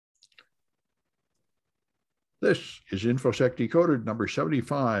This is Infosec Decoded number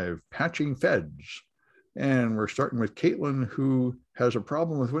 75, Patching Feds. And we're starting with Kaitlyn, who has a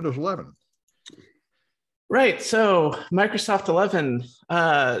problem with Windows 11. Right. So Microsoft 11,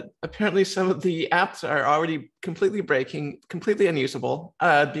 apparently some of the apps are already completely breaking, completely unusable,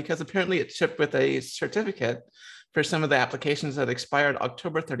 because apparently it shipped with a certificate for some of the applications that expired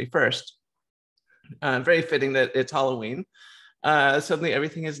October 31st. Very fitting that it's Halloween. Suddenly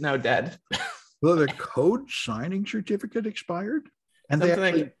everything is now dead. Well, the code signing certificate expired? And Something they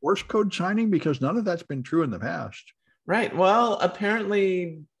actually like, forced code signing because none of that's been true in the past. right. Well,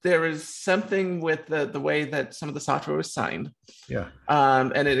 apparently there is something with the way that some of the software was signed. Yeah.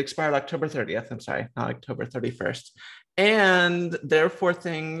 And it expired October 30th. I'm sorry, not October 31st. And therefore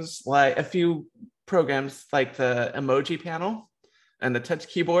things like a few programs like the emoji panel and the touch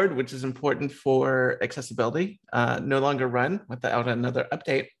keyboard, which is important for accessibility, no longer run without another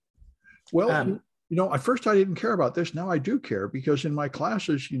update. Well, at first I didn't care about this. Now I do care because in my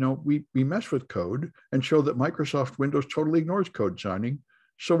classes, we mess with code and show that Microsoft Windows totally ignores code signing.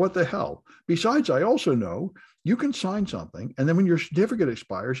 So what the hell? Besides, I also know you can sign something, and then when your certificate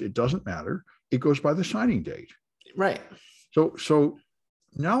expires, it doesn't matter. It goes by the signing date. Right. So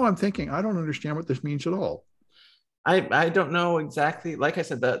now I'm thinking, I don't understand what this means at all. I don't know exactly. Like I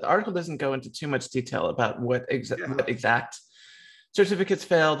said, the article doesn't go into too much detail about what exact certificates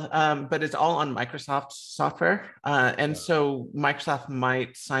failed, but it's all on Microsoft software. And so Microsoft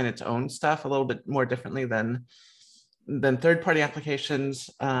might sign its own stuff a little bit more differently than third-party applications,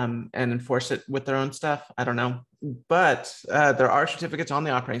 and enforce it with their own stuff. I don't know. But there are certificates on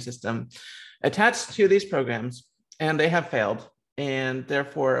the operating system attached to these programs, and they have failed. And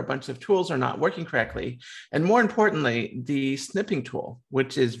therefore, a bunch of tools are not working correctly. And more importantly, the snipping tool,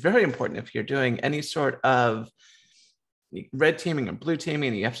 which is very important if you're doing any sort of red teaming or blue teaming,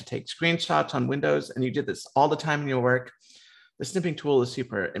 and you have to take screenshots on Windows, and you did this all the time in your work. The snipping tool is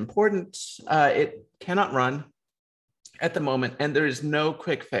super important. It cannot run at the moment, and there is no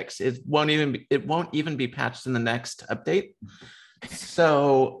quick fix. It won't even be patched in the next update.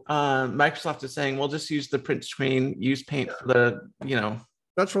 So Microsoft is saying, we'll just use the print screen, use Paint for the,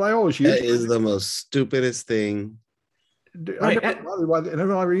 That's what I always use. That is the most stupidest thing. I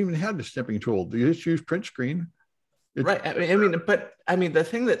never even had the snipping tool. Do you just use print screen? Right. I mean, the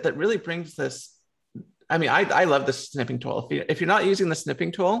thing that really brings this, I love the snipping tool. If you're not using the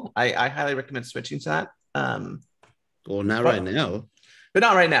snipping tool, I highly recommend switching to that. Well, not right now. But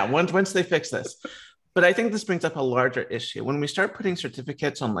not right now, once they fix this. But I think this brings up a larger issue. When we start putting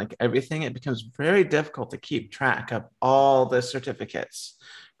certificates on like everything, it becomes very difficult to keep track of all the certificates,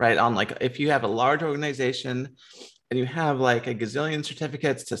 right? On like, if you have a large organization and you have like a gazillion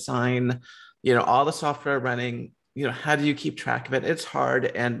certificates to sign, all the software running, how do you keep track of it? It's hard.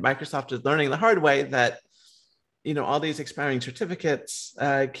 And Microsoft is learning the hard way that, all these expiring certificates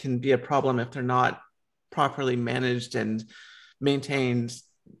can be a problem if they're not properly managed and maintained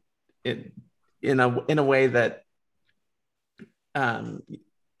in a way that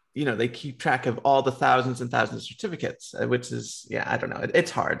they keep track of all the thousands and thousands of certificates, which is I don't know, it's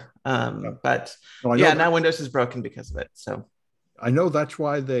hard, but now Windows is broken because of it. So I know that's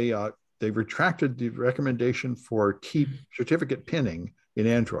why they retracted the recommendation for keep certificate pinning in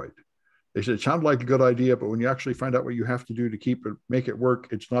Android. They said it sounded like a good idea, but when you actually find out what you have to do to make it work,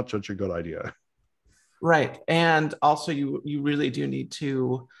 it's not such a good idea. Right. And also you really do need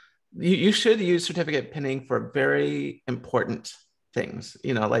to, you should use certificate pinning for very important things.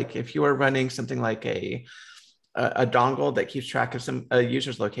 Like if you are running something like a dongle that keeps track of a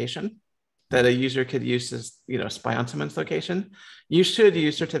user's location that a user could use to, spy on someone's location, you should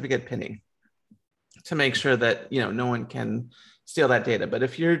use certificate pinning to make sure that, no one can steal that data. But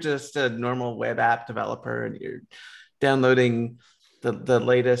if you're just a normal web app developer and you're downloading the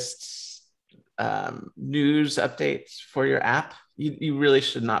latest news updates for your app, you really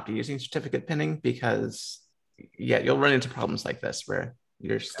should not be using certificate pinning because you'll run into problems like this where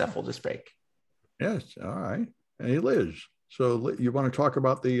your stuff will just break. Yes. All right. Hey, Liz. So you want to talk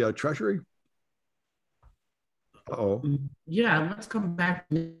about the Treasury? Uh-oh. Yeah, let's come back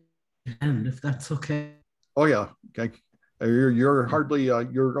to the end if that's okay. Oh yeah. Okay. You're hardly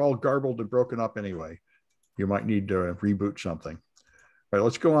you're all garbled and broken up anyway. You might need to reboot something. All right,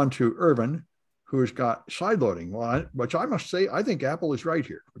 let's go on to Irvin, who has got sideloading, which I must say, I think Apple is right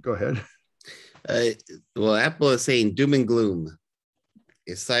here. But go ahead. Well, Apple is saying doom and gloom.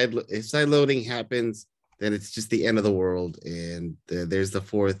 If sideloading happens, then it's just the end of the world. And there's the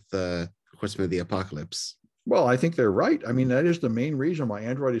fourth horseman of the apocalypse. Well, I think they're right. I mean, that is the main reason why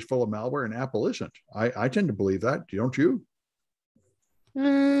Android is full of malware and Apple isn't. I tend to believe that. Don't you?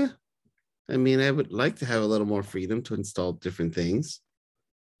 I I mean, I would like to have a little more freedom to install different things.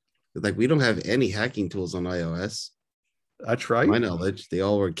 Like, we don't have any hacking tools on iOS. That's To right. my knowledge, they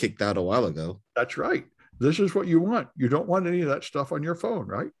all were kicked out a while ago. That's right. This is what you want. You don't want any of that stuff on your phone,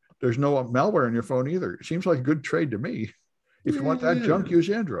 right? There's no malware on your phone either. It seems like a good trade to me. If you want that junk, use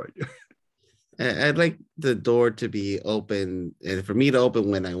Android. I'd like the door to be open and for me to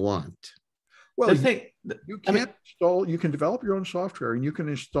open when I want. Well, you can develop your own software and you can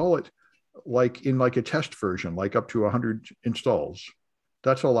install it like in like a test version, like up to 100 installs.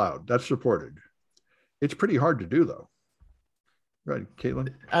 That's allowed. That's supported. It's pretty hard to do though. Right,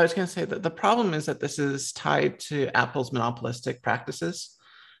 Kaitlyn? I was going to say that the problem is that this is tied to Apple's monopolistic practices.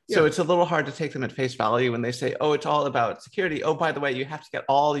 So it's a little hard to take them at face value when they say, oh, it's all about security. Oh, by the way, you have to get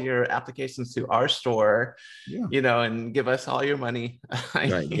all your applications to our store, and give us all your money.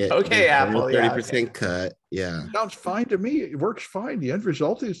 Right. Okay, Apple. 30% cut. Yeah. Sounds fine to me. It works fine. The end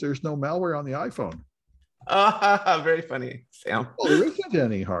result is there's no malware on the iPhone. Very funny, Sam. Well, there isn't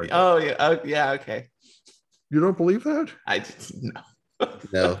any hardware. Oh, yeah. Yeah. Okay. You don't believe that? No.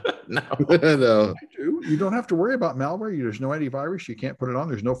 No. No. I do. You don't have to worry about malware. There's no antivirus. You can't put it on.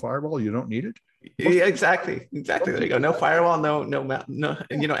 There's no firewall. You don't need it. Yeah, exactly. There you go. No firewall. No.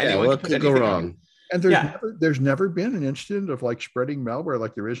 Anyone what could go wrong? And there's never been an incident of like spreading malware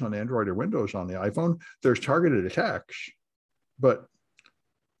like there is on Android or Windows on the iPhone. There's targeted attacks, but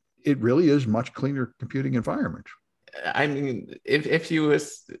it really is much cleaner computing environment. I mean, if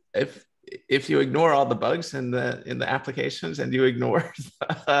you ignore all the bugs in the applications and you ignore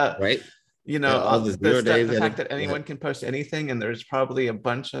right, the fact that anyone can post anything and there's probably a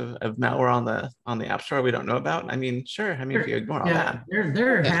bunch of malware on the App Store we don't know about. I mean, sure. I mean, if you ignore all that,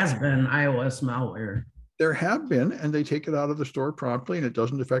 there has been iOS malware. There have been, and they take it out of the store promptly, and it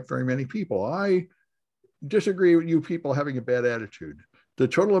doesn't affect very many people. I disagree with you people having a bad attitude. The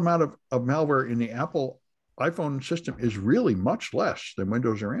total amount of malware in the Apple iPhone system is really much less than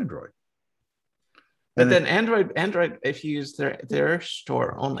Windows or Android. But then Android, if you use their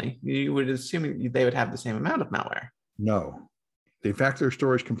store only, you would assume they would have the same amount of malware. No. In fact, their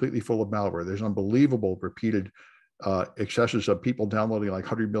store is completely full of malware. There's unbelievable repeated excesses of people downloading like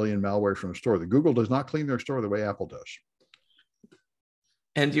 100 million malware from the store. The Google does not clean their store the way Apple does.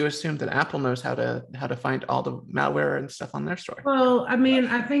 And you assume that Apple knows how to find all the malware and stuff on their store. Well, I mean,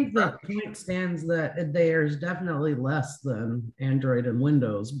 I think the point stands that there's definitely less than Android and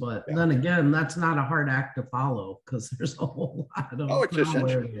Windows, but then again, that's not a hard act to follow because there's a whole lot of it's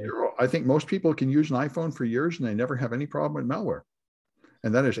essentially zero. I think most people can use an iPhone for years and they never have any problem with malware.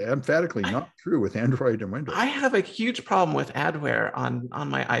 And that is emphatically not true with Android and Windows. I have a huge problem with adware on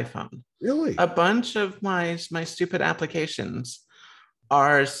my iPhone. Really? A bunch of my stupid applications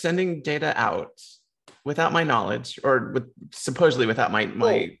are sending data out without my knowledge, or supposedly without my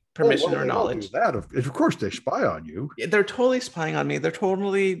permission or knowledge. Of course, they spy on you. They're totally spying on me. They're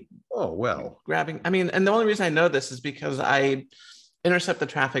totally grabbing. I mean, and the only reason I know this is because I intercept the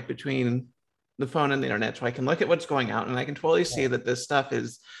traffic between the phone and the internet, so I can look at what's going out, and I can totally see that this stuff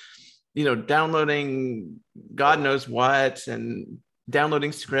is, downloading God knows what, and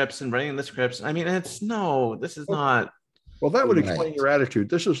downloading scripts and running the scripts. I mean, this is not. Well, that would explain your attitude.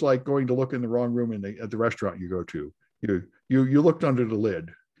 This is like going to look in the wrong room at the restaurant you go to. You looked under the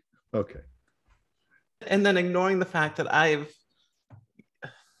lid. Okay. And then ignoring the fact that I've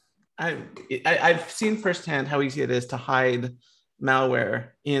seen firsthand how easy it is to hide malware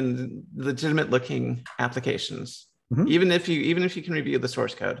in legitimate looking applications, even if you can review the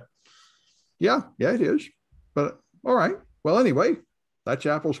source code. Yeah, it is. But all right. Well, anyway, that's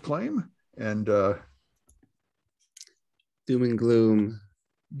Apple's claim, and doom and gloom.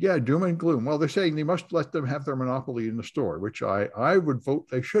 Yeah, doom and gloom. Well, they're saying they must let them have their monopoly in the store, which I would vote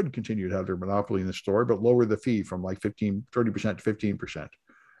they should continue to have their monopoly in the store, but lower the fee from like 30% to 15%.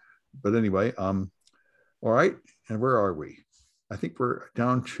 But anyway, all right. And where are we? I think we're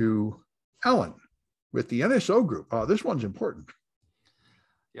down to Alan with the NSO group. This one's important.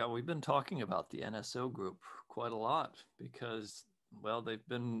 Yeah, we've been talking about the NSO group quite a lot because, well, they've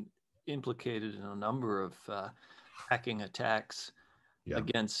been implicated in a number of hacking attacks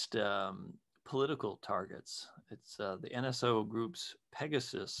against political targets. It's the NSO group's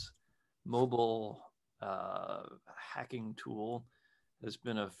Pegasus mobile hacking tool has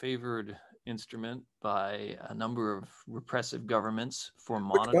been a favored instrument by a number of repressive governments for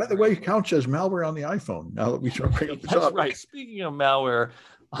monitoring. Which, by the way, counts as malware on the iPhone. Now that we start bringing up the That's right. Speaking of malware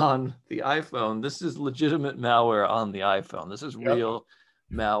on the iPhone, this is legitimate malware on the iPhone. This is real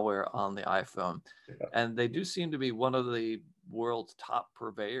malware on the iPhone. And they do seem to be one of the world's top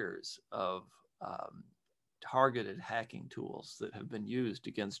purveyors of targeted hacking tools that have been used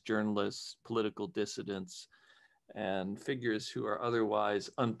against journalists, political dissidents, and figures who are otherwise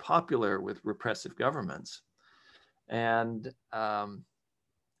unpopular with repressive governments. And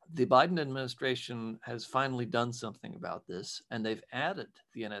the Biden administration has finally done something about this, and they've added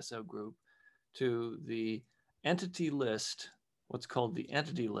the NSO group to the entity list, what's called the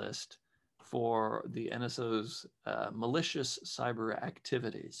entity list for the NSO's malicious cyber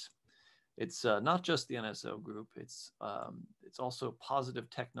activities. It's not just the NSO group, it's also Positive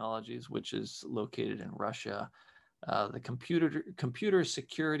Technologies, which is located in Russia, the Computer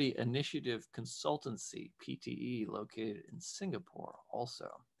Security Initiative Consultancy, PTE, located in Singapore also,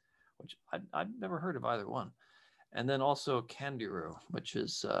 which I'd never heard of either one. And then also Kandiru, which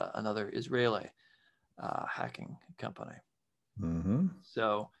is another Israeli hacking company. Mm-hmm.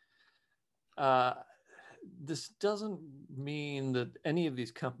 So this doesn't mean that any of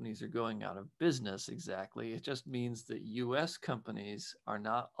these companies are going out of business exactly. It just means that US companies are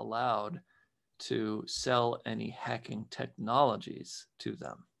not allowed to sell any hacking technologies to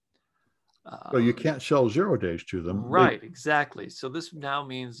them. So you can't sell 0 days to them. Right, exactly. So this now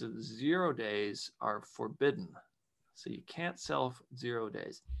means that 0 days are forbidden. So you can't sell 0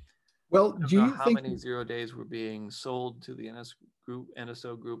 days. Well, I don't know how many 0 days were being sold to the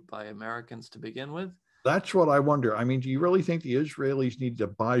NSO group by Americans to begin with? That's what I wonder. I mean, do you really think the Israelis need to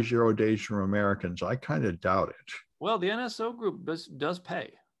buy 0 days from Americans? I kind of doubt it. Well, the NSO group does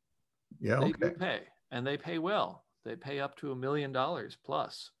pay. Yeah, they okay. do pay, and they pay well. They pay up to $1 million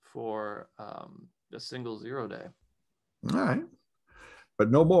plus for a single 0 day. All right,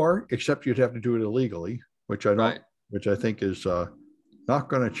 but no more, except you'd have to do it illegally, which I don't. Right. Which I think is not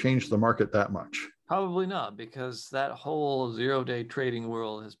going to change the market that much. Probably not, because that whole 0 day trading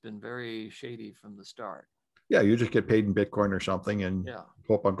world has been very shady from the start. Yeah, you just get paid in Bitcoin or something, and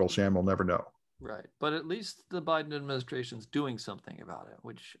hope Uncle Sam will never know. Right. But at least the Biden administration's doing something about it,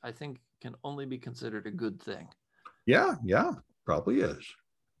 which I think can only be considered a good thing. Yeah, probably is.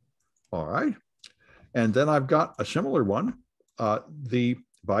 All right. And then I've got a similar one. The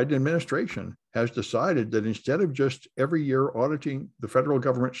Biden administration has decided that instead of just every year auditing the federal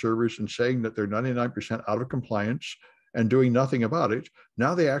government servers and saying that they're 99% out of compliance and doing nothing about it,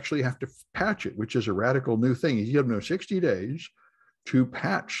 now they actually have to patch it, which is a radical new thing. You give them 60 days to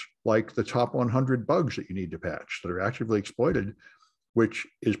patch like the top 100 bugs that you need to patch that are actively exploited, which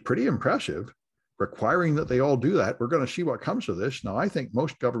is pretty impressive, requiring that they all do that. We're going to see what comes of this. Now, I think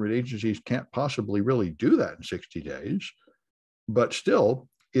most government agencies can't possibly really do that in 60 days, but still,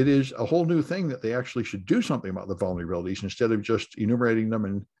 it is a whole new thing that they actually should do something about the vulnerabilities instead of just enumerating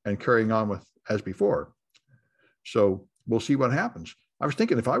them and carrying on with as before. So we'll see what happens. I was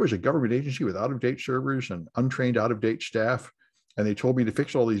thinking if I was a government agency with out-of-date servers and untrained out-of-date staff, and they told me to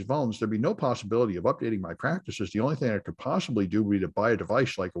fix all these vulns, there'd be no possibility of updating my practices. The only thing I could possibly do would be to buy a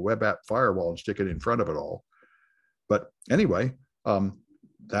device like a web app firewall and stick it in front of it all. But anyway,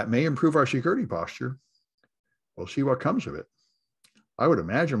 that may improve our security posture. We'll see what comes of it. I would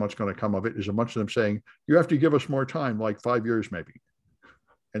imagine what's going to come of it is a bunch of them saying, you have to give us more time, like 5 years maybe.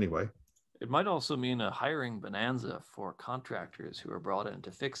 Anyway. It might also mean a hiring bonanza for contractors who are brought in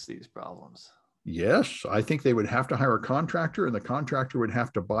to fix these problems. Yes, I think they would have to hire a contractor, and the contractor would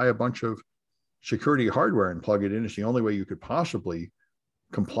have to buy a bunch of security hardware and plug it in. It's the only way you could possibly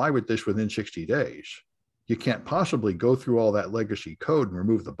comply with this within 60 days. You can't possibly go through all that legacy code and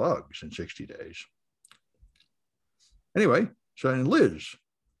remove the bugs in 60 days. Anyway, so and Liz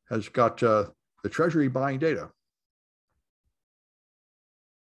has got the Treasury buying data.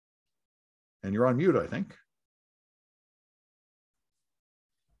 And you're on mute, I think.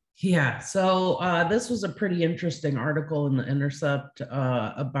 Yeah, so this was a pretty interesting article in The Intercept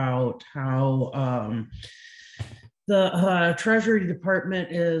about how the Treasury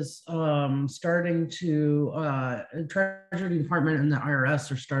Department is starting to, Treasury Department and the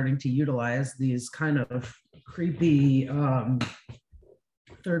IRS are starting to utilize these kind of creepy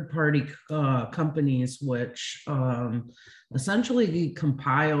third-party companies, which essentially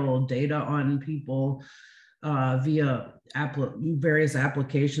compile data on people via various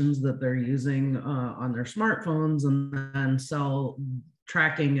applications that they're using on their smartphones, and then sell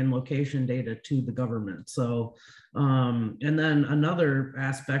tracking and location data to the government. So, and then another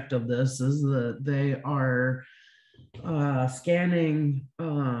aspect of this is that they are scanning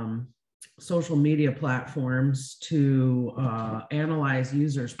social media platforms to analyze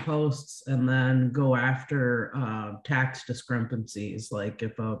users' posts and then go after tax discrepancies. Like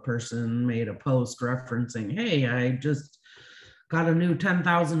if a person made a post referencing, hey, I just got a new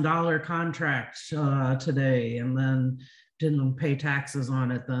 $10,000 contract today, and then didn't pay taxes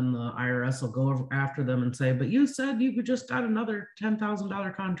on it, then the IRS will go after them and say, but you said you just got another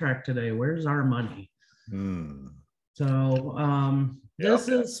 $10,000 contract today. Where's our money? So this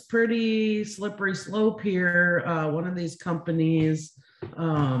is pretty slippery slope here. One of these companies,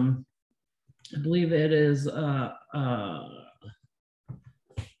 I believe it is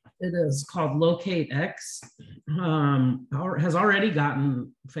called Locate X, has already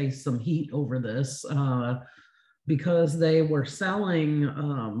faced some heat over this because they were selling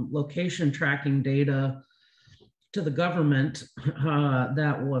location tracking data to the government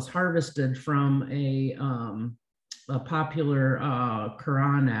that was harvested from a popular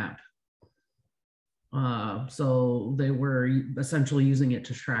Quran app. So they were essentially using it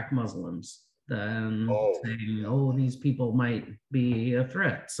to track Muslims. Then saying, oh, these people might be a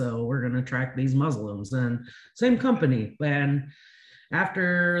threat, so we're going to track these Muslims. And same company. And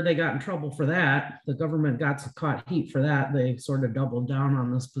after they got in trouble for that, the government got caught heat for that. They sort of doubled down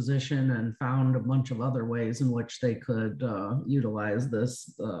on this position and found a bunch of other ways in which they could utilize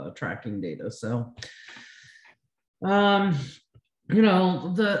this tracking data. So, you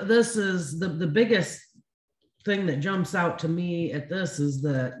know, this is the biggest thing that jumps out to me at this is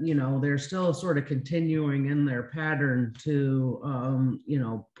that, you know, they're still sort of continuing in their pattern to, you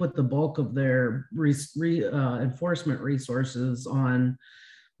know, put the bulk of their enforcement resources on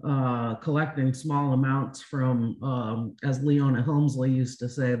collecting small amounts from, as Leona Helmsley used to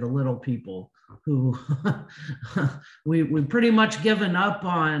say, the little people who we've pretty much given up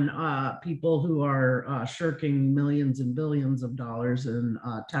on people who are shirking millions and billions of dollars in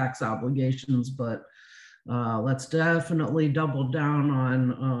tax obligations, but let's definitely double down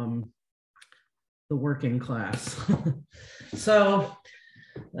on the working class. So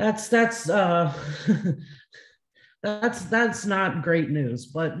that's not great news.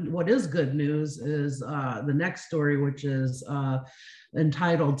 But what is good news is the next story, which is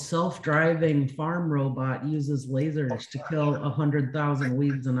entitled "Self-Driving Farm Robot Uses Lasers to Kill 100,000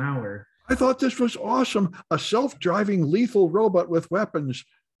 Weeds an Hour." I thought this was awesome. A self-driving lethal robot with weapons.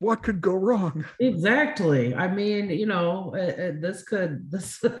 What could go wrong? Exactly. I mean, you know, this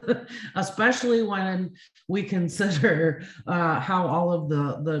especially when we consider how all of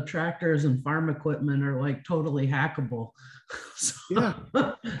the tractors and farm equipment are like totally hackable. So, yeah.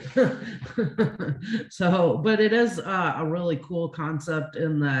 So, but it is a really cool concept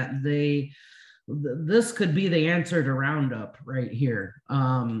in that this could be the answer to Roundup right here.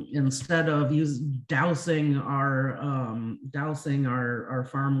 Instead of dousing our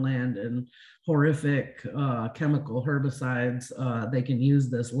farmland in horrific chemical herbicides, they can use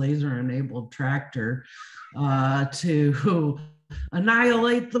this laser-enabled tractor to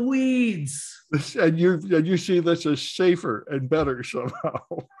annihilate the weeds. And you see this as safer and better somehow.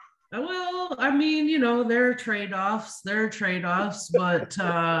 Well, I mean, you know, there are trade-offs, but,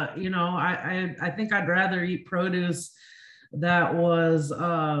 you know, I think I'd rather eat produce that was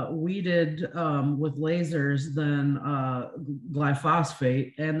weeded with lasers than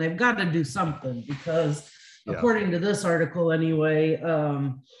glyphosate. And they've got to do something because according to this article anyway,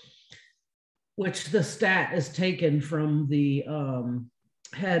 which the stat is taken from the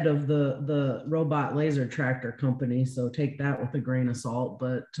head of the robot laser tractor company, so take that with a grain of salt,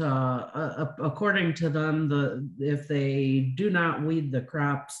 but according to them, if they do not weed the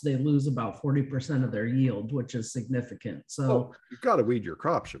crops, they lose about 40% of their yield, which is significant. So you've got to weed your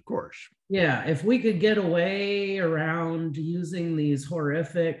crops, of course. Yeah, if we could get away around using these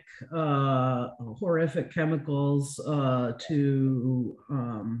horrific chemicals to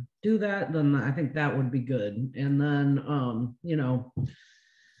do that, then I think that would be good. And then you know,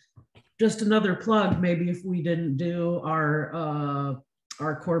 just another plug, maybe if we didn't do our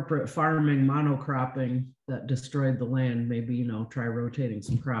corporate farming monocropping that destroyed the land, maybe, you know, try rotating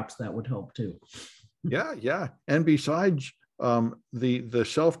some crops, that would help too. Yeah. And besides, the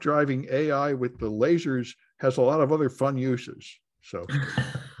self-driving AI with the lasers has a lot of other fun uses. So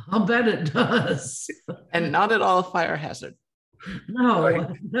I'll bet it does. And not at all a fire hazard. No, right.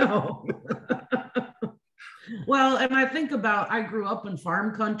 No. Well, and I grew up in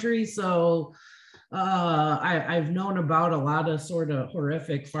farm country, so I've known about a lot of sort of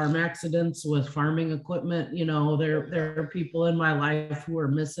horrific farm accidents with farming equipment. You know, there are people in my life who are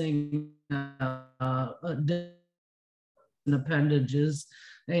missing appendages,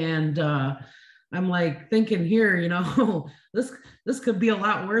 and I'm like thinking here, you know, this could be a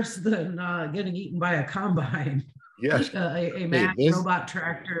lot worse than getting eaten by a combine. Yes. A mad robot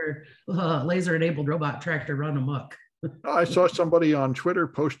tractor, laser-enabled robot tractor run amok. I saw somebody on Twitter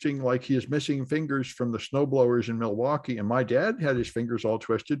posting like he is missing fingers from the snowblowers in Milwaukee, and my dad had his fingers all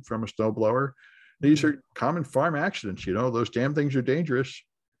twisted from a snowblower. These are common farm accidents. Those damn things are dangerous,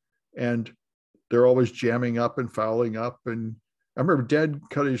 and they're always jamming up and fouling up. And I remember Dad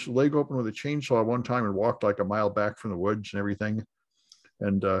cut his leg open with a chainsaw one time and walked like a mile back from the woods and everything.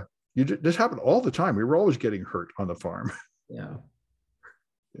 And this happened all the time. We were always getting hurt on the farm. Yeah.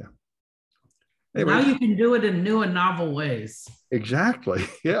 Yeah. Anyway, now you can do it in new and novel ways. Exactly.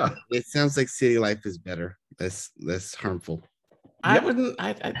 Yeah. It sounds like city life is better, less harmful.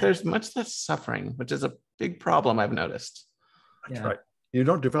 There's much less suffering, which is a big problem I've noticed. That's right. You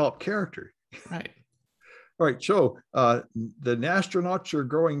don't develop character. Right. All right. So the astronauts are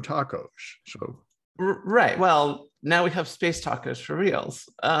growing tacos. So right. Well, now we have space tacos for reals.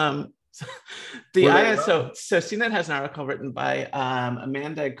 So CNET has an article written by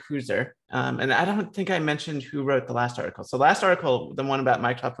Amanda Cruiser, and I don't think I mentioned who wrote the last article. So last article, the one about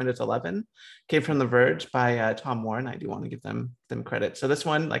Microsoft Windows 11, came from The Verge by Tom Warren. I do want to give them credit. So this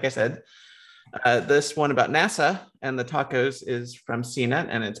one, like I said, this one about NASA and the tacos is from CNET,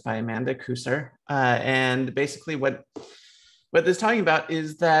 and it's by Amanda Cruiser. And basically what this is talking about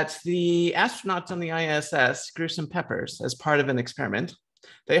is that the astronauts on the ISS grew some peppers as part of an experiment.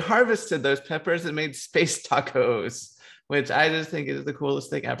 They harvested those peppers and made space tacos, which I just think is the coolest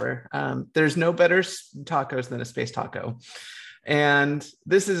thing ever. There's no better tacos than a space taco. And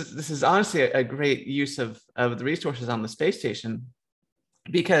this is honestly a great use of the resources on the space station,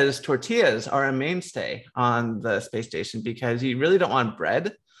 because tortillas are a mainstay on the space station, because you really don't want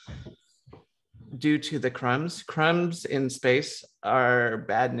bread due to the crumbs. Crumbs in space are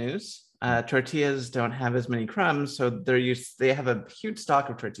bad news. Tortillas don't have as many crumbs, so they have a huge stock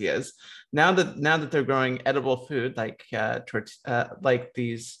of tortillas. Now that they're growing edible food like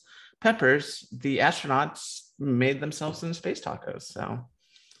these peppers, the astronauts made themselves some space tacos. So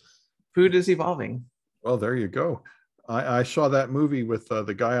food is evolving. Well, there you go. I saw that movie with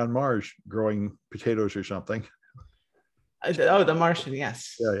the guy on Mars growing potatoes or something. The Martian,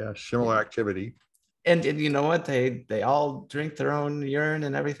 yes. Yeah, similar activity. And you know what? They all drink their own urine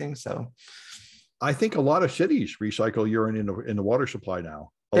and everything. So I think a lot of cities recycle urine in the water supply now.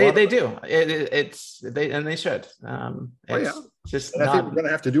 They do. They should. Just I think we're going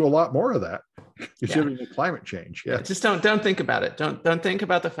to have to do a lot more of that, considering the climate change. Yeah. Just don't think about it. Don't think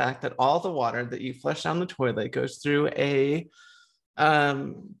about the fact that all the water that you flush down the toilet goes through a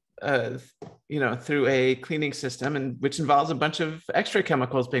through a cleaning system, and which involves a bunch of extra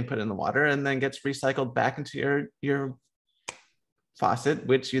chemicals being put in the water and then gets recycled back into your faucet,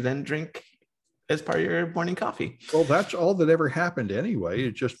 which you then drink as part of your morning coffee. Well, that's all that ever happened anyway.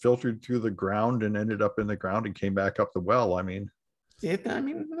 It just filtered through the ground and ended up in the ground and came back up the well. It's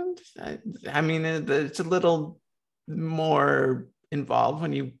a little more involved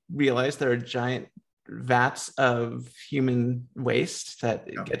when you realize there are giant vats of human waste that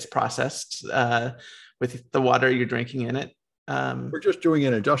gets processed with the water you're drinking in it. We're just doing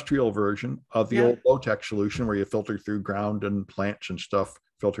an industrial version of the old low-tech solution where you filter through ground and plants and stuff,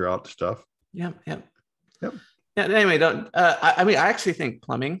 filter out the stuff. Yep. Yeah, anyway, I actually think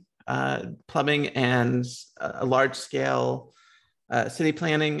plumbing and a large scale city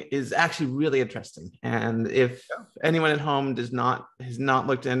planning is actually really interesting. And if anyone at home has not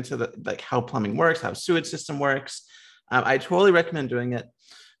looked into how plumbing works, how sewage system works, I totally recommend doing it.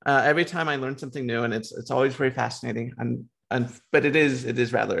 Every time I learn something new, and it's always very fascinating. But it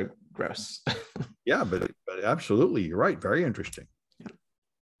is rather gross. Yeah, but absolutely, you're right. Very interesting.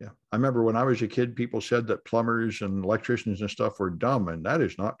 Yeah, I remember when I was a kid, people said that plumbers and electricians and stuff were dumb, and that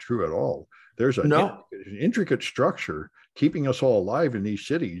is not true at all. There's an intricate structure keeping us all alive in these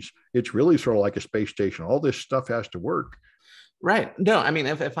cities. It's really sort of like a space station. All this stuff has to work. Right. No, I mean,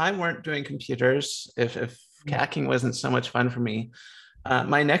 if I weren't doing computers, if hacking wasn't so much fun for me,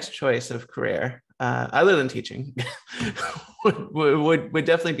 my next choice of career, other than teaching, would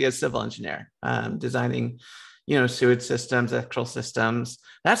definitely be a civil engineer, designing sewage systems, electrical systems.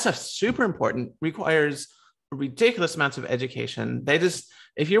 That stuff's super important, requires ridiculous amounts of education.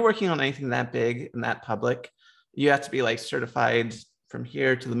 If you're working on anything that big and that public, you have to be certified from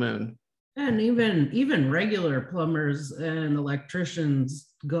here to the moon. And even regular plumbers and electricians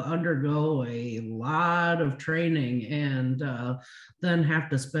undergo a lot of training and then have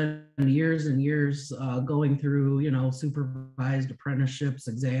to spend years and years going through supervised apprenticeships,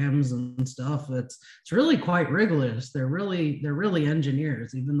 exams and stuff. It's really quite rigorous. They're really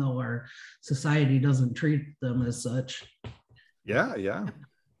engineers, even though our society doesn't treat them as such. Yeah.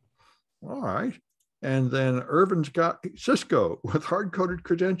 All right. And then Irvin's got Cisco with hard-coded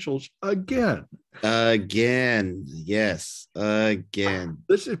credentials again. Yes, again.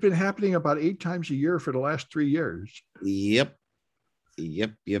 This has been happening about 8 times a year for the last 3 years. Yep.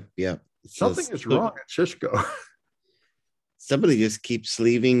 Something is wrong at Cisco. Somebody just keeps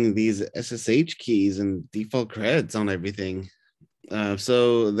leaving these SSH keys and default creds on everything.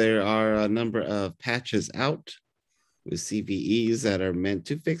 So there are a number of patches out with CVEs that are meant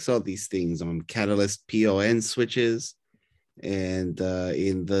to fix all these things on Catalyst PON switches and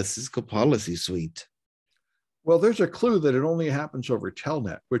in the Cisco policy suite. Well, there's a clue that it only happens over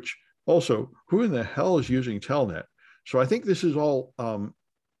Telnet, which also, who in the hell is using Telnet? So I think this is all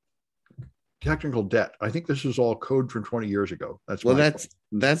technical debt. I think this is all code from 20 years ago. That's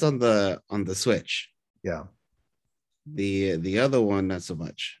on the switch. Yeah. The other one, not so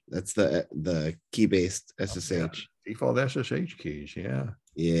much. That's the key-based SSH. Yeah. Default SSH keys. Yeah.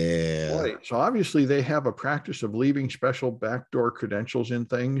 Yeah. Boy, so obviously they have a practice of leaving special backdoor credentials in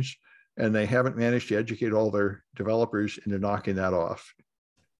things, and they haven't managed to educate all their developers into knocking that off.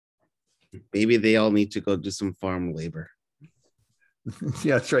 Maybe they all need to go do some farm labor.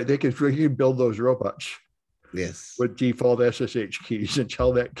 Yeah, that's right. They can build those robots. Yes. With default SSH keys and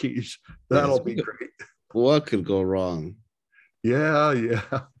Telnet keys. That'll be great. What could go wrong? Yeah.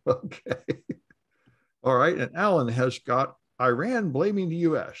 Okay. All right. And Alan has got Iran blaming the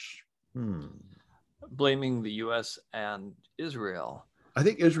U.S. Blaming the U.S. and Israel. I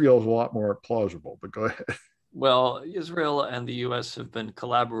think Israel is a lot more plausible, but go ahead. Well, Israel and the U.S. have been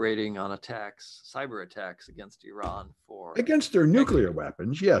collaborating on attacks, cyber attacks against Iran against their nuclear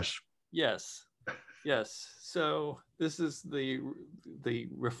weapons. Yes. Yes. So this is the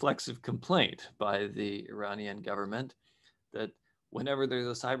reflexive complaint by the Iranian government that whenever there's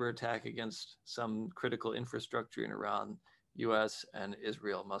a cyber attack against some critical infrastructure in Iran, U.S. and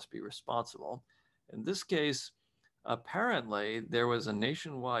Israel must be responsible. In this case, apparently there was a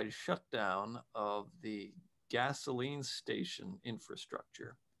nationwide shutdown of the gasoline station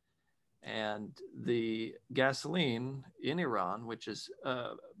infrastructure. And the gasoline in Iran, which is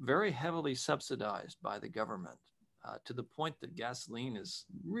very heavily subsidized by the government, to the point that gasoline is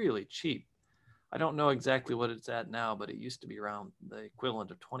really cheap. I don't know exactly what it's at now, but it used to be around the equivalent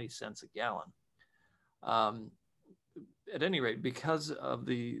of 20 cents a gallon. At any rate, because of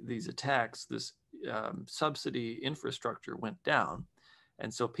these attacks, this subsidy infrastructure went down.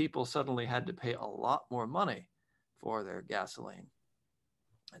 And so people suddenly had to pay a lot more money for their gasoline.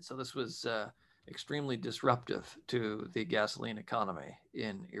 And so this was extremely disruptive to the gasoline economy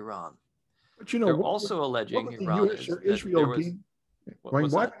in Iran. But they're also alleging Iran US or Israel gain? Why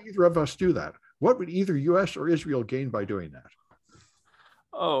would either of us do that? What would either U.S. or Israel gain by doing that?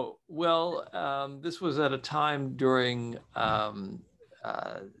 Oh, well, this was at a time during on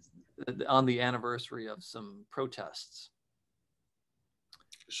the anniversary of some protests.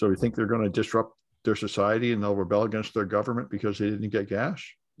 So you think they're going to disrupt their society and they'll rebel against their government because they didn't get gas?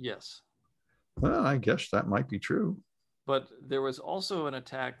 Yes. Well, I guess that might be true. But there was also an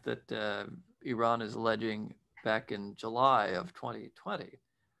attack that Iran is alleging back in July of 2020,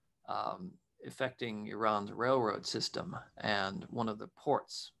 affecting Iran's railroad system and one of the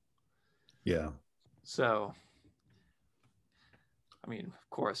ports. Yeah. So, I mean, of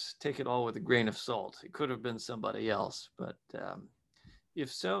course, take it all with a grain of salt. It could have been somebody else, but if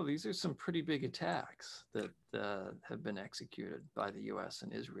so, these are some pretty big attacks that have been executed by the U.S.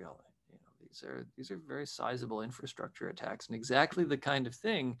 and Israel. You know, these are very sizable infrastructure attacks, and exactly the kind of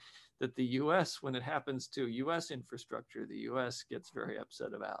thing that the U.S., when it happens to U.S. infrastructure, the U.S. gets very upset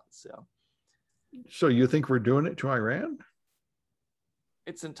about. So you think we're doing it to Iran?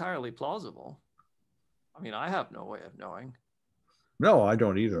 It's entirely plausible. I mean, I have no way of knowing. No, I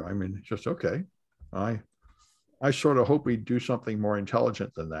don't either. I mean, it's just okay. I sort of hope we do something more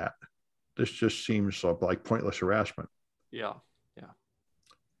intelligent than that. This just seems like pointless harassment. Yeah.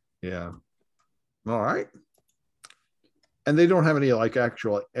 All right. And they don't have any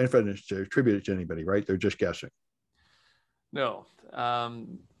actual evidence to attribute it to anybody, right? They're just guessing. No.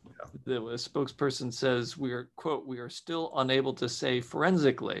 The spokesperson says we are still unable to say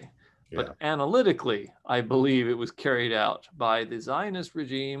forensically, but analytically, I believe it was carried out by the Zionist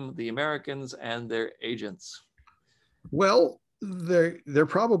regime, the Americans, and their agents. Well, they're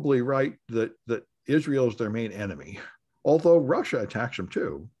probably right that Israel is their main enemy, although Russia attacks them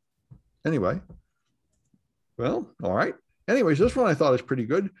too. Anyway, well, all right. Anyways, this one I thought is pretty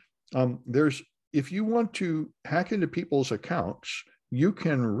good. If you want to hack into people's accounts, you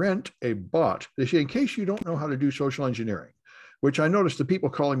can rent a bot. They say, in case you don't know how to do social engineering, which I noticed the people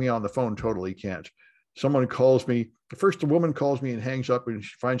calling me on the phone totally can't. Someone calls me, first a woman calls me and hangs up and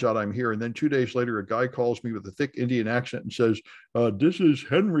she finds out I'm here. And then 2 days later, a guy calls me with a thick Indian accent and says, this is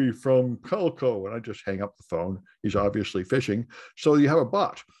Henry from Calco. And I just hang up the phone. He's obviously phishing. So you have a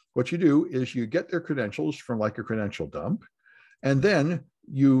bot. What you do is you get their credentials from a credential dump, and then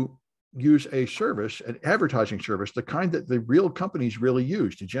you use a service, an advertising service, the kind that the real companies really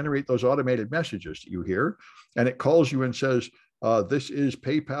use to generate those automated messages that you hear. And it calls you and says, this is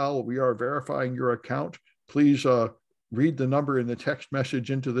PayPal. We are verifying your account. Please read the number in the text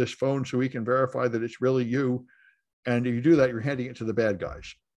message into this phone so we can verify that it's really you. And if you do that, you're handing it to the bad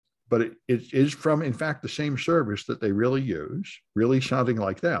guys. But it is from, in fact, the same service that they really use, really sounding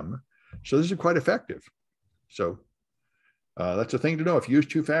like them. So this is quite effective. So that's a thing to know. If you use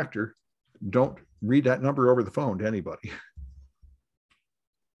two-factor, don't read that number over the phone to anybody.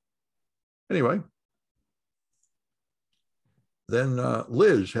 Anyway, then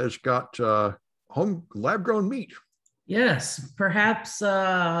Liz has got home lab-grown meat. Yes, perhaps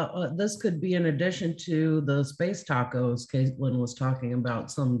this could be in addition to the space tacos Kaitlyn was talking about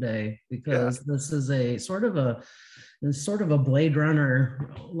someday, because this is a sort of a Blade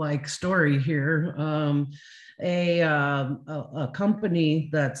Runner like story here. A company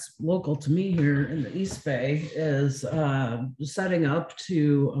that's local to me here in the East Bay is setting up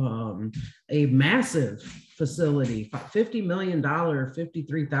to a massive facility, $50 million,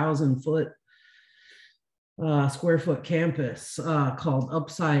 53,000 square foot campus called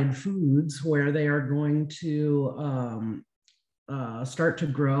Upside Foods, where they are going to start to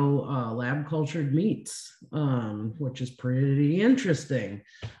grow lab cultured meats, which is pretty interesting.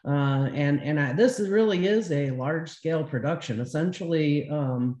 This really is a large scale production. Essentially,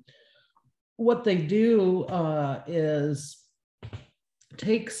 what they do is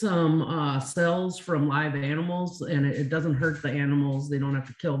take some cells from live animals, and it doesn't hurt the animals. They don't have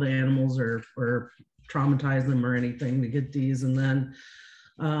to kill the animals or traumatize them or anything to get these. And then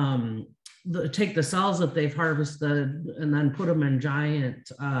take the cells that they've harvested and then put them in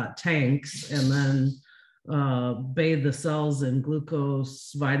giant tanks, and then bathe the cells in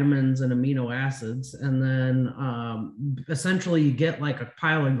glucose, vitamins, and amino acids. And then essentially you get like a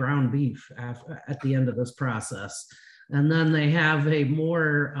pile of ground beef at the end of this process. And then they have a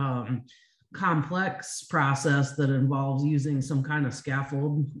more complex process that involves using some kind of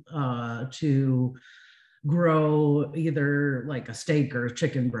scaffold to grow either like a steak or a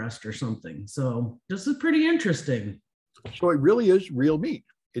chicken breast or something. So this is pretty interesting. So it really is real meat.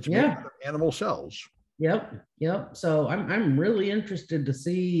 It's made out of animal cells. Yep. So I'm really interested to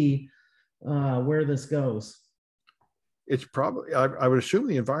see where this goes. It's probably, I would assume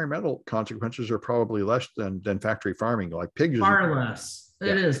the environmental consequences are probably less than factory farming, like pigs. Far less.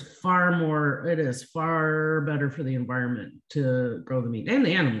 It is far better for the environment to grow the meat and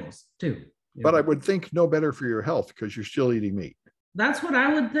the animals too. But I would think no better for your health because you're still eating meat. That's what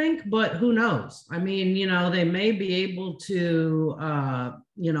I would think, but who knows? I mean, they may be able to,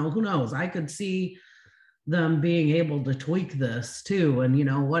 who knows? I could see them being able to tweak this too. And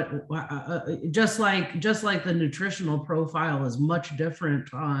just like the nutritional profile is much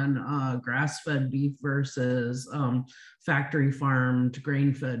different on grass-fed beef versus factory farmed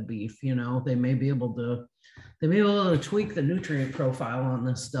grain-fed beef. They may be able to tweak the nutrient profile on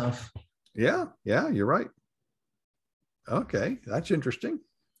this stuff. Yeah, you're right. Okay, that's interesting.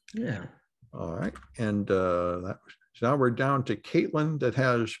 Yeah. All right, and so now we're down to Kaitlyn that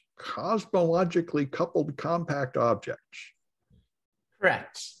has cosmologically coupled compact objects.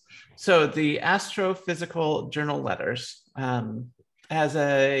 Correct. So the Astrophysical Journal Letters has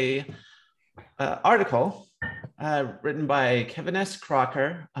a article written by Kevin S.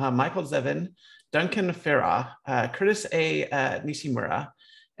 Crocker, Michael Zevin, Duncan Farah, Curtis A. Nishimura,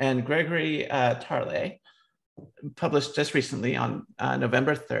 and Gregory Tarley, published just recently on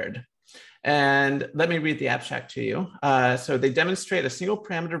November 3rd. And let me read the abstract to you. So they demonstrate a single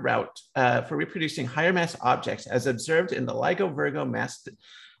parameter route for reproducing higher mass objects as observed in the LIGO-Virgo mass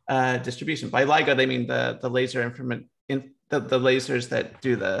distribution. By LIGO, they mean the laser the lasers that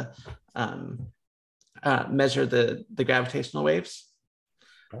do the measure the gravitational waves.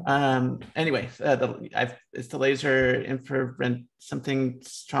 Anyway, it's the laser infrared something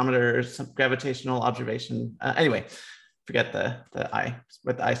spectrometer, some gravitational observation. Anyway, forget the I,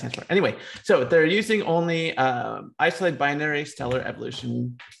 what the I stands for. Anyway, so they're using only isolated binary stellar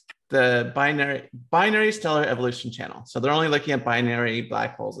evolution, the binary stellar evolution channel. So they're only looking at binary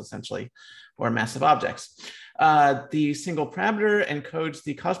black holes essentially, or massive objects. The single parameter encodes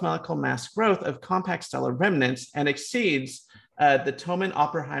the cosmological mass growth of compact stellar remnants and exceeds the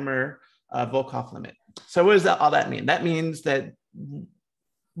Thomann-Oppenheimer-Volkoff limit. So what does all that mean? That means that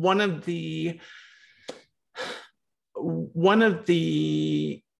one of the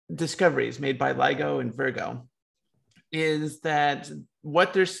discoveries made by LIGO and Virgo is that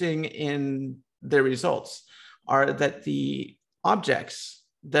what they're seeing in their results are that the objects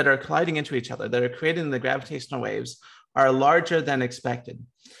that are colliding into each other, that are creating the gravitational waves, are larger than expected.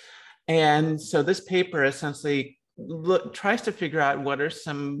 And so this paper essentially tries to figure out what are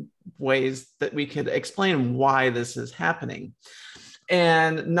some ways that we could explain why this is happening.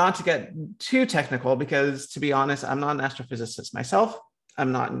 And not to get too technical, because to be honest, I'm not an astrophysicist myself.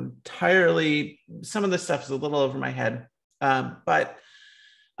 I'm not entirely, some of this stuff is a little over my head. But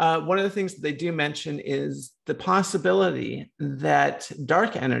one of the things that they do mention is the possibility that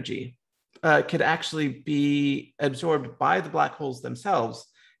dark energy could actually be absorbed by the black holes themselves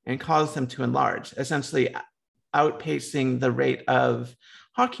and cause them to enlarge, essentially outpacing the rate of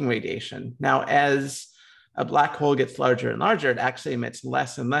Hawking radiation. Now, as a black hole gets larger and larger, it actually emits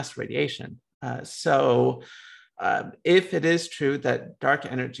less and less radiation. So if it is true that dark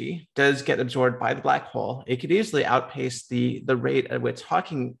energy does get absorbed by the black hole, it could easily outpace the rate at which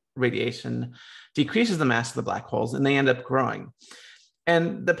Hawking radiation decreases the mass of the black holes, and they end up growing.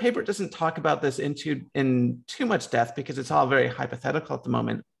 And the paper doesn't talk about this in too much depth because it's all very hypothetical at the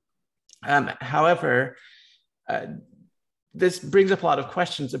moment. However, this brings up a lot of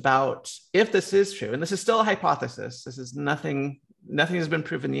questions about if this is true, and this is still a hypothesis. This is nothing has been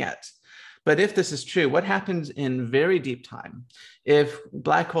proven yet. But if this is true, what happens in very deep time if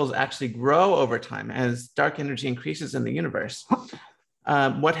black holes actually grow over time as dark energy increases in the universe?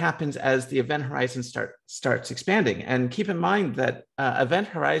 What happens as the event horizon starts expanding? And keep in mind that event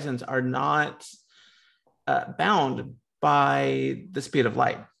horizons are not bound by the speed of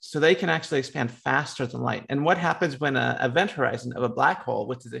light. So they can actually expand faster than light. And what happens when an event horizon of a black hole,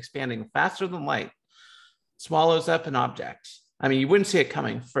 which is expanding faster than light, swallows up an object? I mean, you wouldn't see it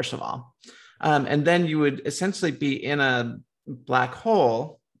coming, first of all. And then you would essentially be in a black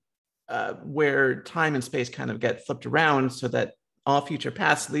hole where time and space kind of get flipped around so that all future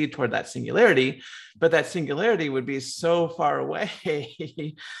paths lead toward that singularity, but that singularity would be so far away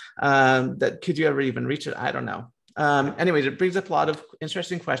that could you ever even reach it? I don't know. Anyways, it brings up a lot of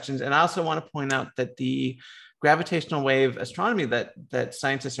interesting questions. And I also want to point out that the gravitational wave astronomy that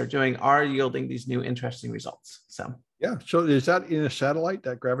scientists are doing are yielding these new interesting results. So yeah. So is that in a satellite,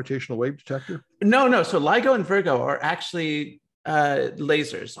 that gravitational wave detector? No. So LIGO and Virgo are actually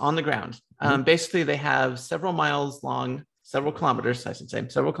lasers on the ground. Basically, they have several miles long, several kilometers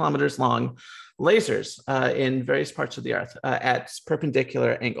long lasers in various parts of the Earth at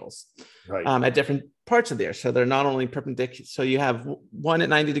perpendicular angles, right. At different parts of the Earth. So they're not only perpendicular, so you have one at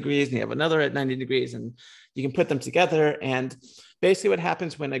 90 degrees and you have another at 90 degrees, and you can put them together. And basically what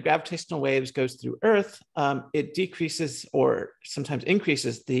happens when a gravitational wave goes through Earth, it decreases or sometimes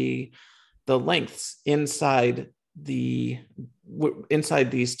increases the lengths inside these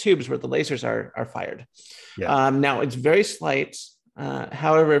tubes where the lasers are fired. Yeah. Now it's very slight.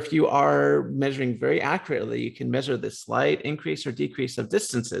 However, if you are measuring very accurately, you can measure the slight increase or decrease of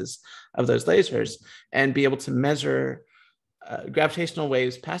distances of those lasers and be able to measure gravitational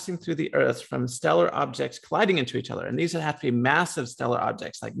waves passing through the Earth from stellar objects colliding into each other. And these would have to be massive stellar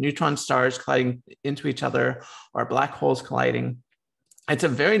objects like neutron stars colliding into each other or black holes colliding. It's a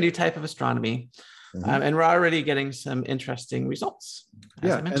very new type of astronomy. And we're already getting some interesting results.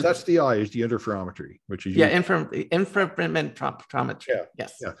 Yeah, and that's the eye, is the interferometry, which is interferometry. Yeah.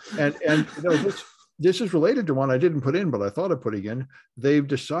 Yes. Yeah. And you know, this is related to one I didn't put in, but I thought of putting in. They've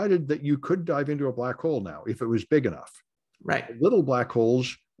decided that you could dive into a black hole now if it was big enough. Right. Little black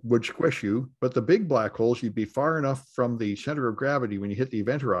holes would squish you, but the big black holes, you'd be far enough from the center of gravity when you hit the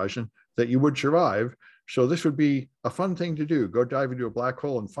event horizon that you would survive. So this would be a fun thing to do. Go dive into a black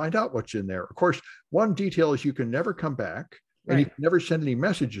hole and find out what's in there. Of course, one detail is you can never come back, and you can never send any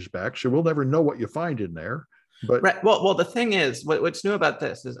messages back. So we'll never know what you find in there. But right. Well, the thing is, what's new about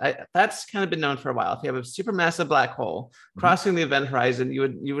this is that's kind of been known for a while. If you have a supermassive black hole crossing the event horizon,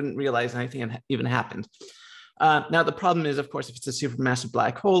 you wouldn't realize anything even happened. Now, the problem is, of course, if it's a supermassive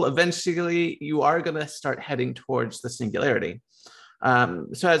black hole, eventually you are going to start heading towards the singularity.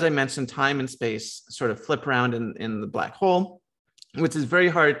 So as I mentioned, time and space sort of flip around in the black hole, which is very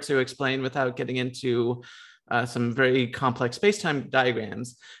hard to explain without getting into some very complex space-time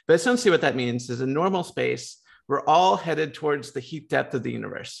diagrams. But essentially what that means is in normal space, we're all headed towards the heat depth of the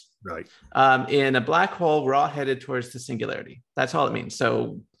universe. Right. In a black hole, we're all headed towards the singularity. That's all it means.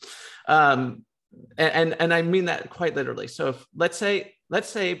 So, and I mean that quite literally. So if let's say,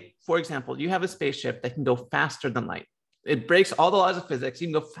 for example, you have a spaceship that can go faster than light. It breaks all the laws of physics. You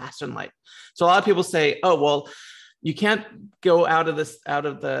can go faster than light. So a lot of people say, oh, well, you can't go out of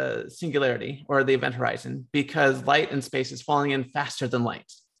the singularity or the event horizon because light and space is falling in faster than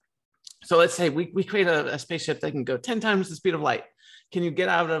light. So let's say we create a spaceship that can go 10 times the speed of light. Can you get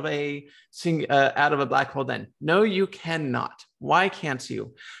out of a black hole then? No, you cannot. Why can't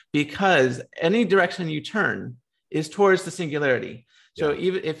you? Because any direction you turn is towards the singularity. So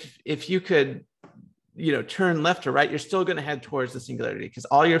even if you could, turn left or right, you're still going to head towards the singularity because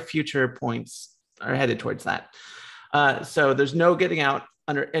all your future points are headed towards that. So there's no getting out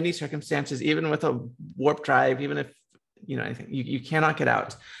under any circumstances, even with a warp drive, even if, I think you cannot get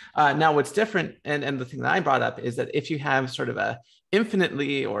out. Now, what's different, and the thing that I brought up is that if you have sort of a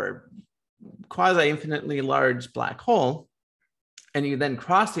infinitely or quasi-infinitely large black hole, and you then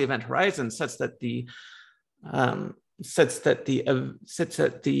cross the event horizon such that the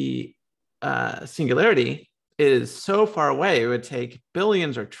singularity is so far away, it would take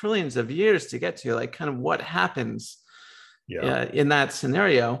billions or trillions of years to get to, like, kind of what happens in that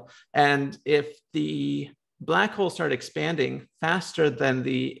scenario. And if the black hole started expanding faster than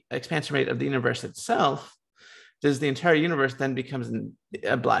the expansion rate of the universe itself, does the entire universe then becomes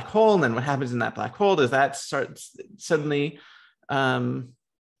a black hole? And then what happens in that black hole? Does that start suddenly invert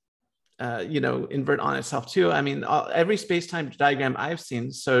on itself too? I mean, every space-time diagram I've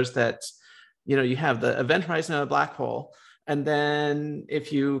seen shows that, you have the event horizon of a black hole. And then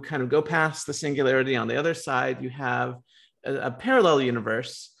if you kind of go past the singularity on the other side, you have a parallel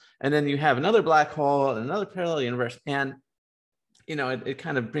universe. And then you have another black hole and another parallel universe. And, it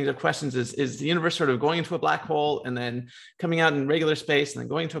kind of brings up questions. Is the universe sort of going into a black hole and then coming out in regular space and then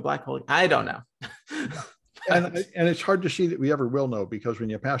going to a black hole? I don't know. And it's hard to see that we ever will know, because when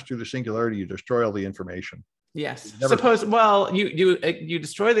you pass through the singularity, you destroy all the information. Yes. You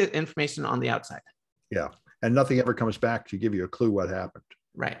destroy the information on the outside. Yeah. And nothing ever comes back to give you a clue what happened.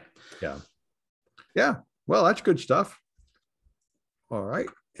 Right. Yeah. Yeah. Well, that's good stuff. All right.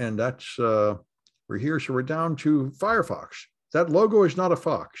 And that's, we're here. So we're down to Firefox. That logo is not a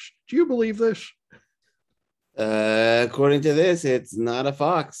fox. Do you believe this? According to this, it's not a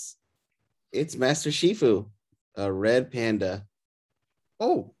fox. It's Master Shifu, a red panda.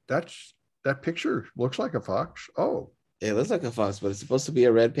 Oh, that picture looks like a fox. Oh. It looks like a fox, but it's supposed to be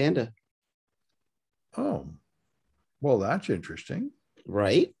a red panda. Oh. Well, that's interesting.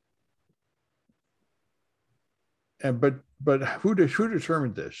 Right? And but who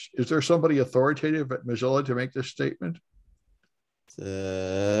determined this? Is there somebody authoritative at Mozilla to make this statement?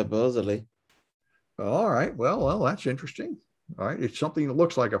 Supposedly. All right. Well, that's interesting. All right. It's something that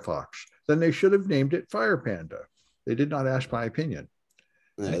looks like a fox. Then they should have named it Fire Panda. They did not ask my opinion.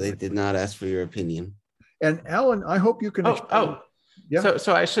 No, they did not ask for your opinion. And Alan, I hope you can explain. Yeah.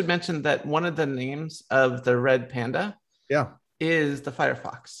 So I should mention that one of the names of the red panda is the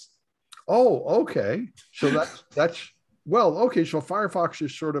Firefox. Oh, okay. So that's well, okay. So Firefox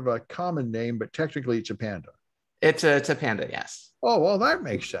is sort of a common name, but technically it's a panda. It's a panda, yes. Oh, well, that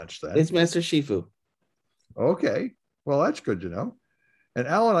makes sense then. It's Master Shifu. Okay. Well, that's good to know. And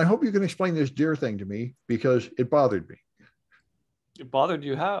Alan, I hope you can explain this deer thing to me, because it bothered me. It bothered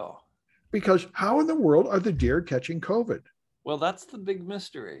you how? Because how in the world are the deer catching COVID? Well, that's the big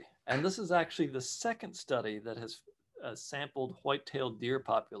mystery. And this is actually the second study that has sampled white-tailed deer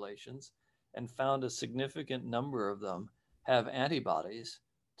populations and found a significant number of them have antibodies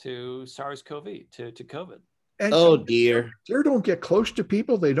to SARS-CoV, to COVID. And oh, dear. Deer don't get close to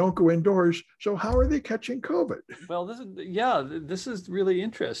people. They don't go indoors. So how are they catching COVID? Well, this is really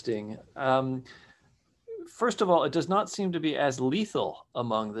interesting. First of all, it does not seem to be as lethal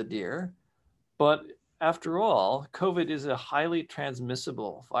among the deer, but after all, COVID is a highly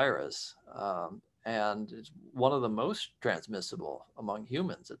transmissible virus, and it's one of the most transmissible among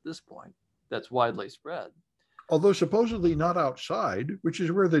humans at this point. That's widely spread. Although supposedly not outside, which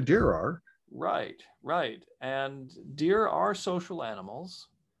is where the deer are. Right. And deer are social animals,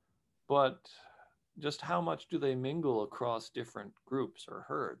 but just how much do they mingle across different groups or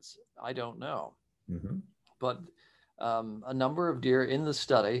herds? I don't know. Mm-hmm. But a number of deer in the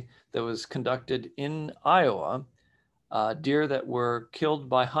study that was conducted in Iowa, deer that were killed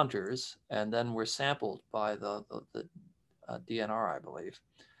by hunters and then were sampled by the DNR, I believe,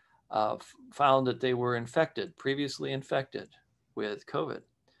 found that they were previously infected with COVID.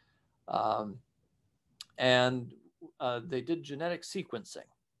 And they did genetic sequencing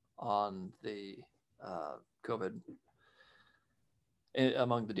on the COVID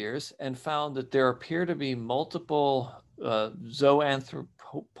among the deers and found that there appear to be multiple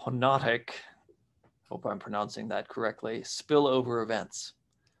zoanthroponotic, hope I'm pronouncing that correctly, spillover events.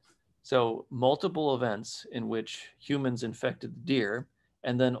 So multiple events in which humans infected the deer,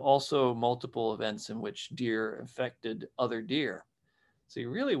 and then also multiple events in which deer infected other deer. So you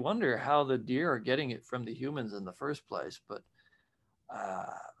really wonder how the deer are getting it from the humans in the first place, but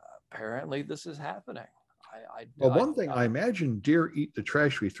apparently this is happening. One thing, I imagine deer eat the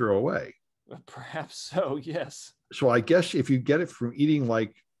trash we throw away. Perhaps so, yes. So I guess if you get it from eating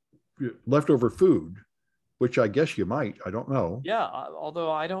like leftover food, which I guess you might. I don't know. Yeah, although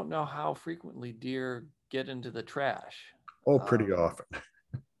I don't know how frequently deer get into the trash. Oh, pretty often.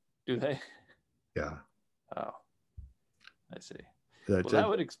 Do they? Yeah. Oh, I see. Well, that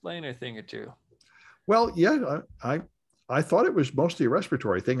would explain a thing or two. Well, yeah, I thought it was mostly a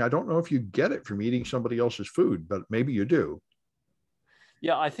respiratory thing. I don't know if you get it from eating somebody else's food, but maybe you do.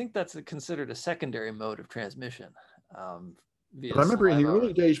 Yeah, I think that's considered a secondary mode of transmission. But I remember in the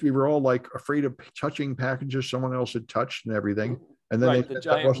early days, we were all like afraid of touching packages someone else had touched and everything. And then right, the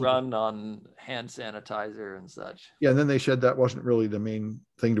giant run on hand sanitizer and such. Yeah, and then they said that wasn't really the main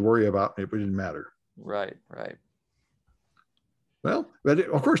thing to worry about. It didn't matter. Right, right. Well, but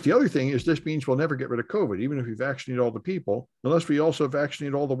of course, the other thing is this means we'll never get rid of COVID, even if we vaccinate all the people, unless we also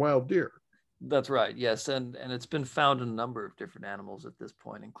vaccinate all the wild deer. That's right, yes. And it's been found in a number of different animals at this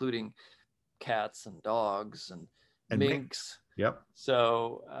point, including cats and dogs and minks. Yep.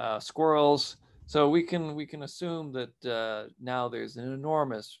 So squirrels. So we can assume that now there's an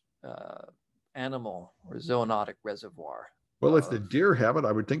enormous animal or zoonotic reservoir. Well, if the deer have it,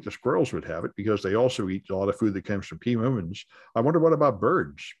 I would think the squirrels would have it because they also eat a lot of food that comes from humans. I wonder what about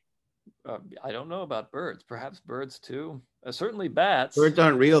birds? I don't know about birds. Perhaps birds too. Certainly bats. Birds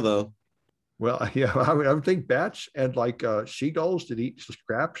aren't real though. Well, yeah, I would think bats and like seagulls that eat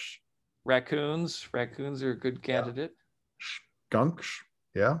scraps. Raccoons are a good candidate. Skunks,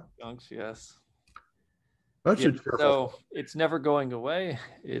 yeah. Skunks, yes. That's so it's never going away.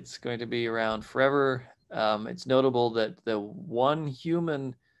 It's going to be around forever. It's notable that the one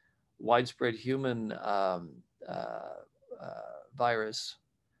widespread human virus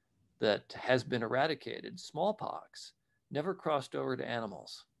that has been eradicated, smallpox, never crossed over to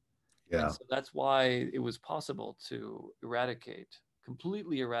animals. Yeah. And so that's why it was possible to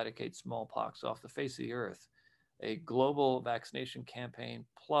completely eradicate smallpox off the face of the earth. A global vaccination campaign,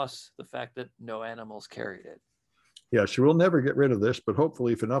 plus the fact that no animals carried it. Yeah, so we'll never get rid of this, but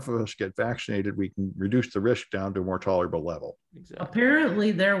hopefully if enough of us get vaccinated, we can reduce the risk down to a more tolerable level. Exactly.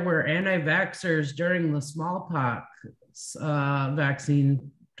 Apparently there were anti-vaxxers during the smallpox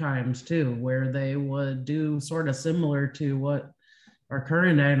vaccine times too, where they would do sort of similar to what our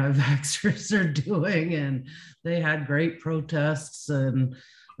current anti-vaxxers are doing. And they had great protests and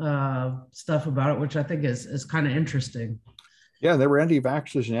stuff about it, which I think is kind of interesting. Yeah, there were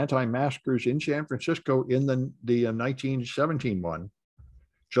anti-vaxxers and anti-maskers in San Francisco in the 1917 one,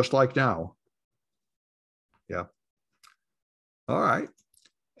 just like now. Yeah. All right.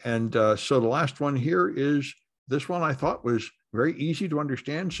 And so the last one here is this one I thought was very easy to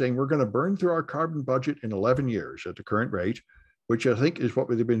understand, saying we're going to burn through our carbon budget in 11 years at the current rate, which I think is what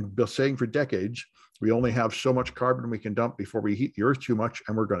we've been saying for decades. We only have so much carbon we can dump before we heat the earth too much,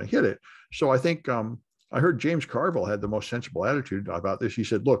 and we're going to hit it. So I think I heard James Carville had the most sensible attitude about this. He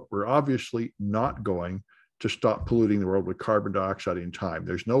said, look, we're obviously not going to stop polluting the world with carbon dioxide in time.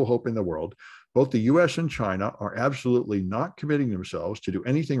 There's no hope in the world. Both the US and China are absolutely not committing themselves to do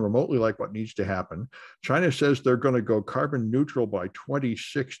anything remotely like what needs to happen. China says they're going to go carbon neutral by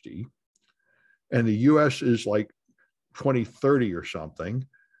 2060, and the US is like 2030 or something.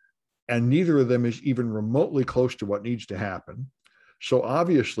 And neither of them is even remotely close to what needs to happen. So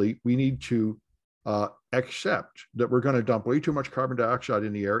obviously we need to accept that we're going to dump way too much carbon dioxide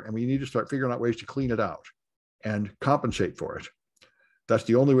in the air, and we need to start figuring out ways to clean it out and compensate for it. That's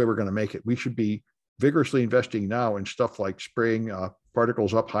the only way we're going to make it. We should be vigorously investing now in stuff like spraying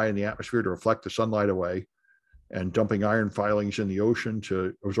particles up high in the atmosphere to reflect the sunlight away, and dumping iron filings in the ocean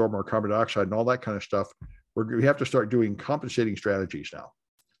to absorb more carbon dioxide and all that kind of stuff. We have to start doing compensating strategies now.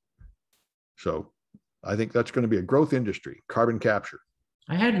 So I think that's going to be a growth industry, carbon capture.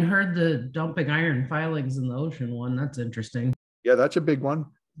 I hadn't heard the dumping iron filings in the ocean one. That's interesting. Yeah, that's a big one.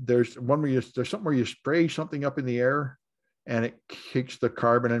 There's one where there's something where you spray something up in the air and it kicks the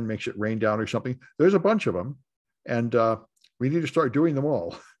carbon and makes it rain down or something. There's a bunch of them, and we need to start doing them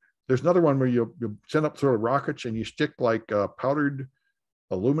all. There's another one where you send up sort of rockets and you stick like powdered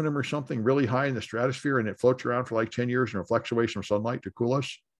aluminum or something really high in the stratosphere, and it floats around for like 10 years and reflects away some sunlight to cool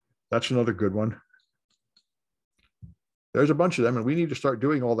us. That's another good one. There's a bunch of them, and we need to start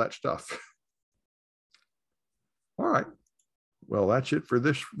doing all that stuff. All right. Well, that's it for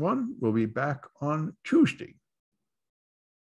this one. We'll be back on Tuesday.